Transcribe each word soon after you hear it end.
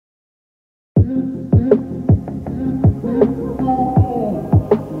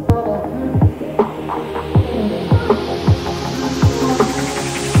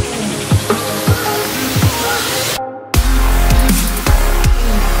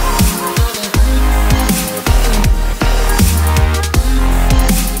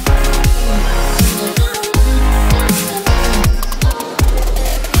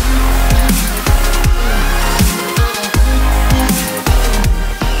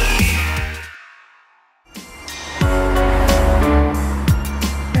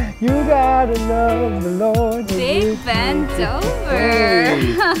Big Bend Dover.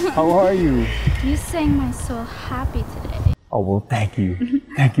 Hey, how are you? You sang my soul happy today. Oh, well, thank you.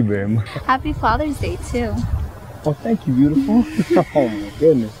 Thank you very much. Happy Father's Day, too. Oh, thank you, beautiful. Oh, my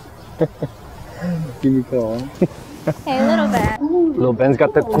goodness. Give me a call. Hey, Little Ben. Little Ben's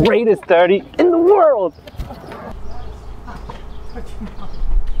got the greatest 30 in the world.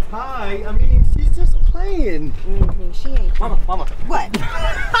 Hi, I mean, she's just playing. She ain't. Mama. What?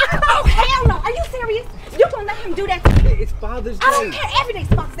 Oh, hell no. Are you serious? You gonna let him do that to me? It's Father's Day. I don't care. Every day's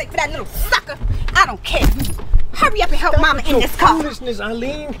Father's Day for that little sucker. I don't care. Hurry up and help Mama in this car. Foolishness,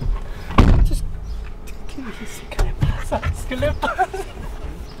 Eileen. Just give me this.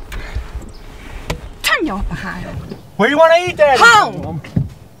 Turn your behind. Where do you want to eat, Daddy? Home.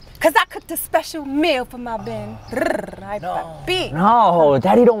 Cause I cooked a special meal for my Ben. No,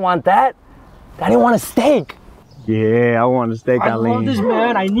 Daddy don't want that. Daddy want a steak. Yeah, I want a steak, Eileen. I love this,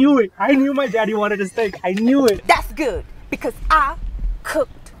 man. I knew it. I knew my daddy wanted a steak. I knew it. That's good, because I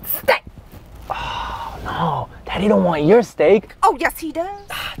cooked steak. Oh, no. Daddy don't want your steak. Oh, yes, he does.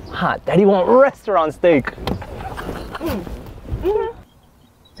 Huh, Daddy want restaurant steak.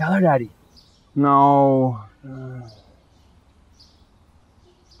 Tell her, Daddy. No.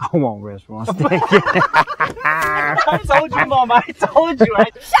 I want restaurant steak. I told you, Mom. I told you.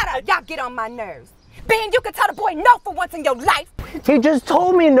 Shut up. Y'all get on my nerves. Ben, you can tell the boy no for once in your life. He just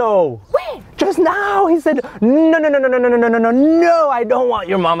told me no. When? Just now. He said, no, I don't want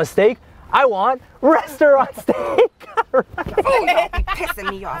your mama's steak. I want restaurant steak. Oh, y'all be pissing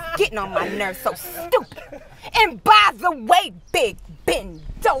me off. Getting on my nerves so stupid. And by the way, Big Ben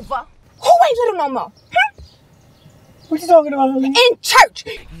Dover, who ain't little no more? What you talking about, Eileen? In church,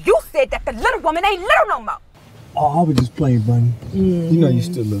 you said that the little woman ain't little no more. Oh, I was just playing, Bunny. You know you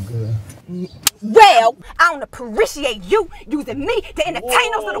still look good. Well, I don't appreciate you using me to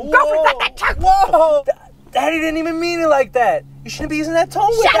entertain those little girlfriends at that church. Whoa! Daddy didn't even mean it like that. You shouldn't be using that tone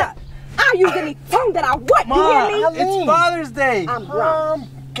with Shut that. up! I'll use any tongue that I want. Mom, You hear me? it's Father's Day. I'm wrong.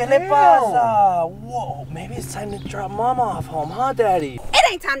 ¿Qué le pasa? Whoa, maybe it's time to drop Mama off home, huh, Daddy?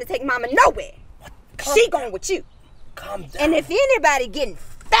 It ain't time to take Mama nowhere. She going with you. Calm down. And if anybody getting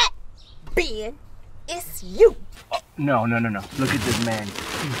fat, Ben, it's you. Oh, no. Look at this man.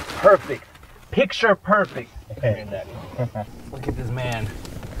 He's perfect. Picture perfect. Hey, Daddy. Look at this man.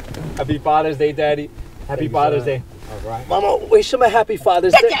 Happy Father's Day, Daddy. Happy Father's Day. All right. Mama, wish him a happy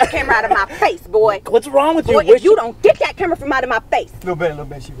Father's Day. Get that camera out of my face, boy. What's wrong with you? Boy, if you don't get that camera from out of my face. Little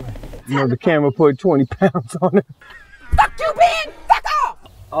bit, she right. You know, the camera put 20 pounds on it. Fuck you, Ben! Fuck off!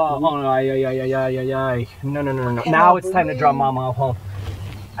 Oh, no. No. Now it's time to drop Mama off home.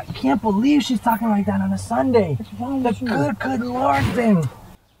 I can't believe she's talking like that on a Sunday. What's wrong with you? Good Lord thing.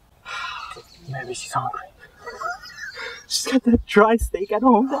 Maybe she's hungry. She's got that dry steak at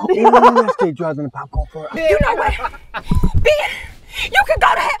home. Oh, that steak dries in the popcorn for her. You know what? Ben, you can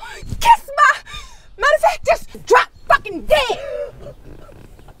go to hell. Kiss my... Matter of fact, just drop fucking dead.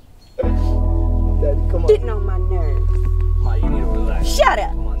 Daddy, come on. Getting on my nerves. Ma, you need to relax. Shut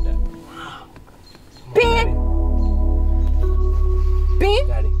up. Come on, Daddy. Ben. Ben?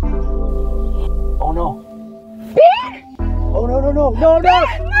 Daddy. Oh, no. Ben? Oh, no. Ben, no.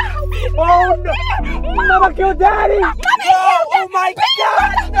 Oh, no. Mama killed Daddy. Mama Oh, my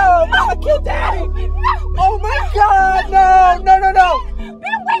God. No. Mama killed Daddy. Oh, my God. No. Ben,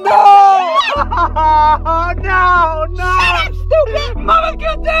 wait. No. No. Shut up, stupid. Mama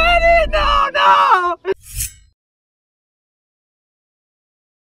killed Daddy. No.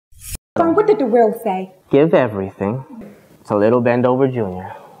 What did the will say? Give everything to Little Ben Dover Jr.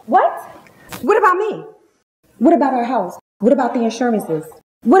 What? What about me? What about our house? What about the insurances?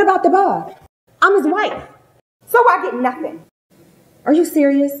 What about the bar? I'm his wife. So I get nothing. Are you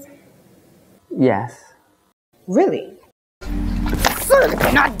serious? Yes. Really? Say it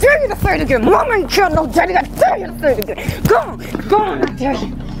again. I dare you to say it again. Mama ain't killed no daddy. I dare you to say it again. Go on. I dare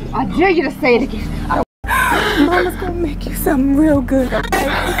you. I dare you to say it again. Mama's gonna make you something real good,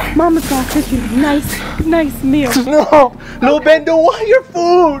 okay? Mama's gonna cook you a nice meal. No. Little Ben don't want your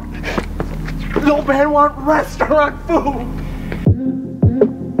food. Little Ben want restaurant food.